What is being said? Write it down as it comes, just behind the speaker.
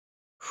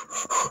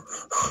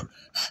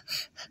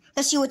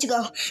Let's see what you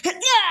go.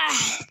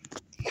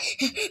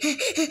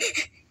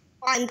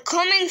 I'm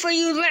coming for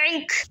you,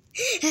 Link.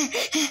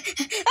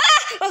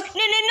 Oh,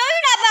 no, you're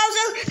not,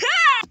 Bowser.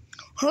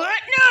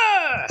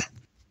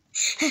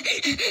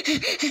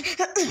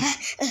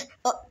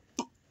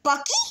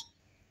 Bucky?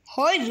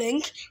 Hi,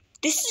 Link.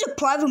 This is a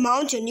private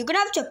mountain. You're gonna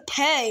have to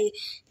pay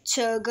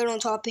to get on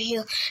top of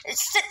here.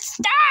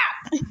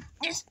 Stop!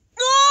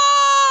 No!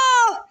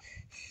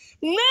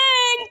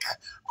 Link!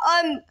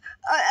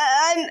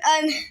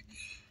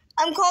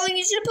 I'm calling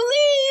you to the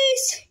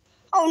police.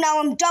 Oh, now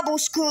I'm double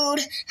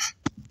screwed.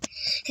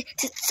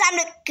 It's time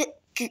to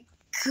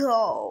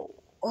go.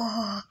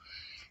 Oh,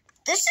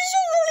 this is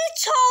a really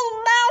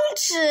tall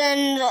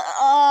mountain.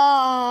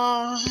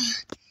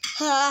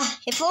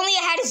 If only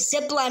I had a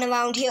zip line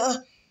around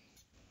here.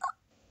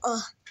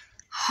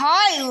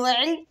 Hi,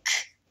 Link.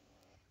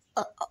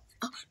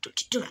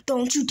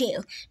 Don't you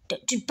dare.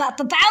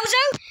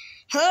 Bowser?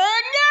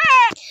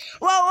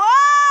 Whoa!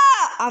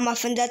 Our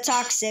muffins are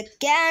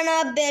toxic and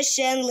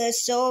ambitionless,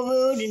 so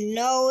rude and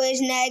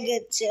always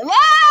negative.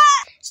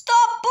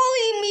 Stop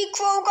bullying me,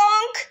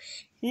 Croagunk.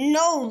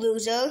 No,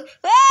 loser.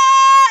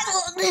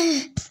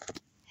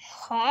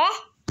 Huh?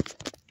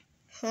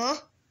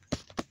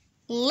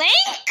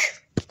 Link?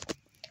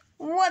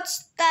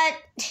 What's that?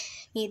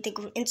 You think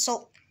of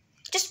insult?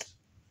 What's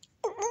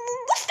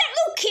that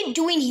little kid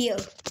doing here?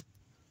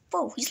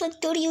 Bro, he's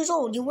like 30 years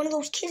old. You're one of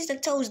those kids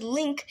that tells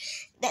Link,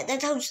 that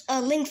tells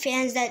Link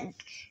fans that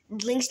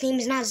Link's name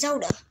is not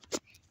Zelda.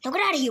 Now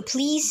get out of here,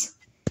 please.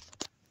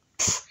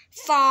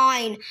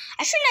 Fine.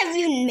 I shouldn't have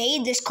even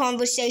made this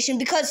conversation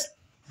because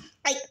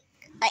I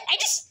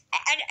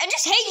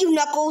just hate you,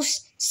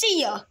 Knuckles.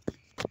 See ya.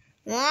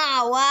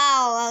 Oh,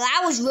 wow,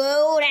 that was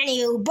rude.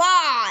 Anywho,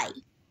 bye.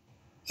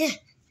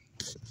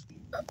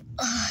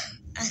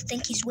 I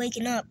think he's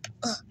waking up.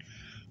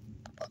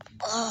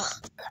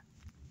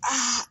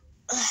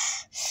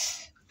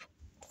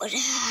 What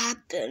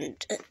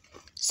happened?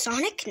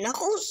 Sonic,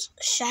 Knuckles,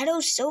 Shadow,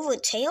 Silver,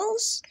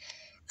 Tails?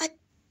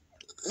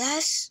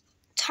 Last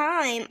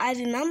time I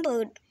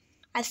remembered,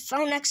 I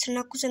found next to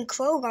Knuckles and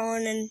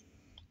Croagunk,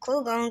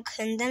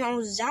 and then I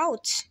was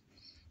out.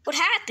 What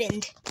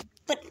happened?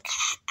 But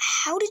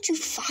how did you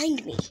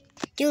find me?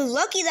 You're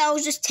lucky that I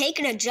was just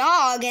taking a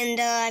jog and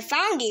I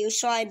found you,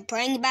 so I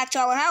brought you back to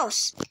our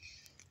house.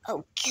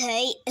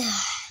 Okay.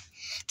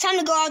 Time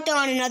to go out there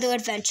on another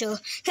adventure.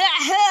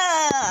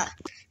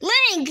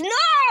 Link,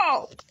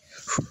 no!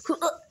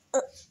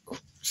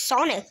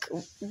 Sonic,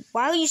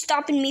 why are you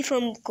stopping me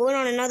from going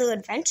on another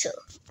adventure?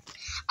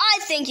 I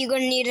think you're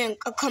going to need a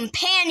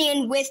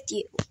companion with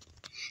you.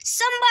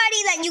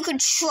 Somebody that you can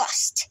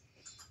trust.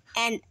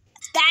 And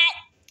that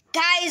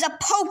guy is a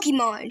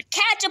Pokemon.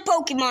 Catch a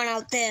Pokemon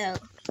out there.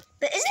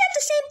 But isn't that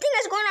the same thing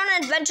as going on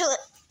an adventure?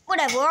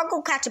 Whatever, I'll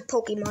go catch a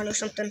Pokemon or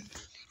something.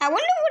 I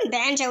wonder when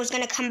Banjo was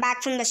going to come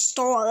back from the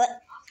store.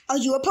 Are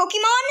you a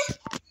Pokemon?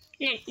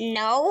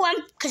 No,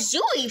 I'm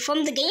Kazooie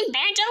from the game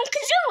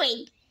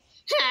Banjo-Kazooie.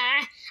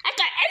 I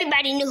thought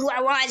everybody knew who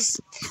I was.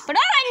 But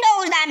all I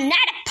know is that I'm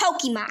not a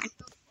Pokemon.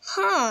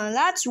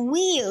 That's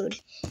weird.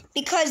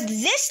 Because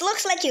this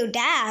looks like your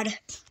dad.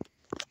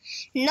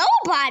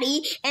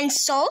 Nobody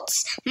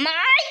insults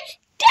my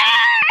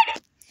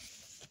dad!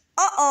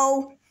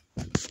 Uh-oh.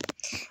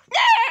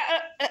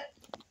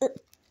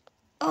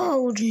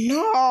 Oh,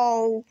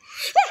 no.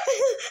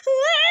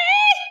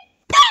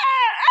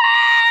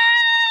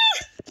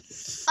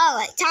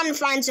 Alright, time to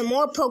find some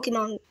more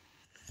Pokemon.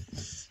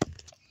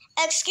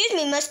 Excuse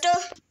me, mister.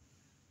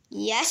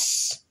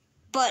 Yes,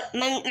 but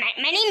my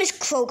name is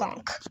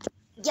Croagunk.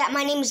 Yeah,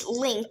 my name is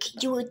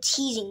Link. You were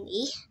teasing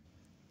me.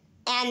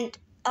 And,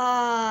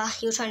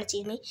 you were trying to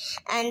tease me.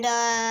 And,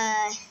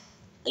 are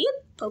you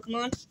a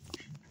Pokemon?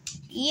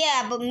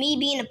 Yeah, but me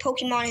being a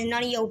Pokemon is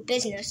none of your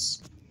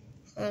business.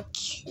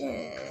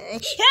 Okay.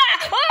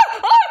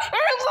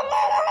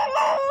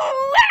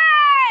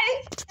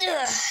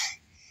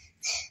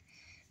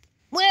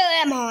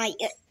 Where am I?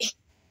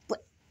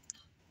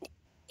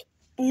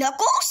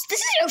 Knuckles? This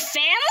is your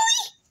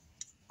family?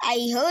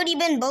 I heard you've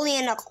been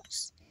bullying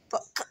Knuckles.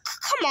 But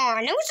come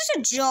on, it was just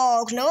a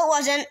joke. No, it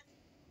wasn't.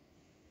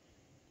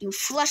 You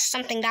flushed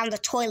something down the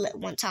toilet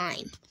one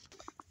time.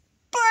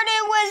 But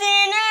it was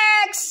an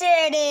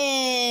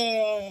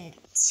accident.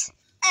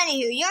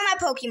 Anywho, you're my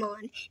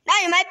Pokemon. Now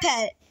you're my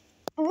pet.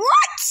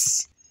 What?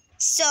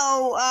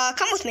 So,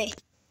 come with me.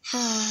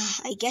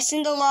 I guess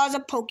in the laws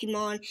of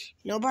Pokemon,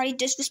 nobody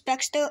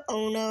disrespects their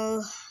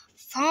owner.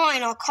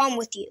 Fine, I'll come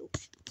with you.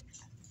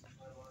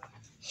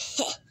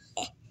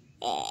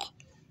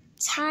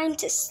 Time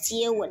to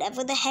steal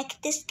whatever the heck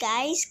this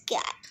guy's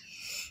got.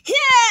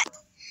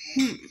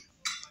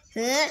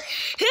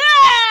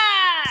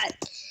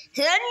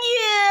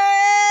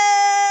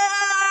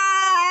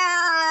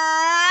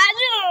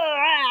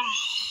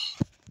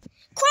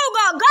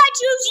 Croagunk, I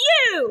choose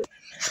you!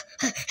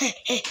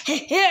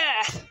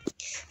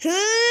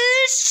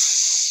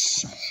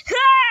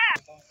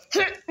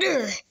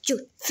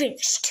 You're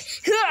finished.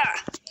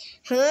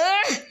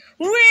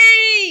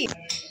 Wee!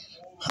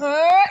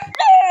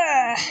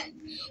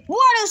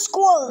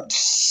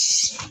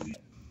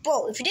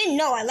 Bro, if you didn't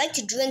know, I like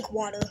to drink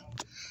water.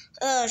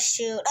 Oh,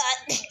 shoot.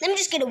 Let me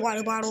just get a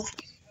water bottle.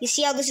 You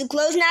see how this is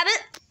closed,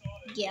 Nabbit?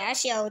 Yeah, I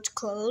see how it's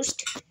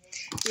closed.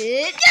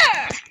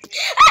 Yeah!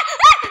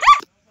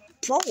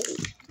 Bro,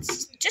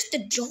 it's just a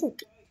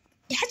joke.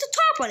 It has a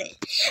top on it.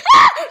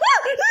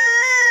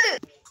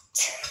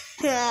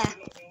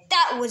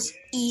 That was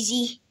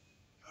easy.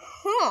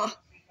 Huh.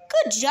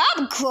 Good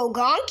job,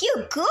 Croagunk.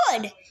 You're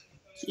good.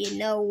 You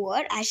know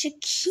what? I should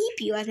keep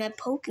you as my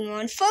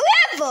Pokemon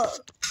forever.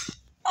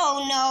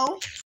 Oh, no.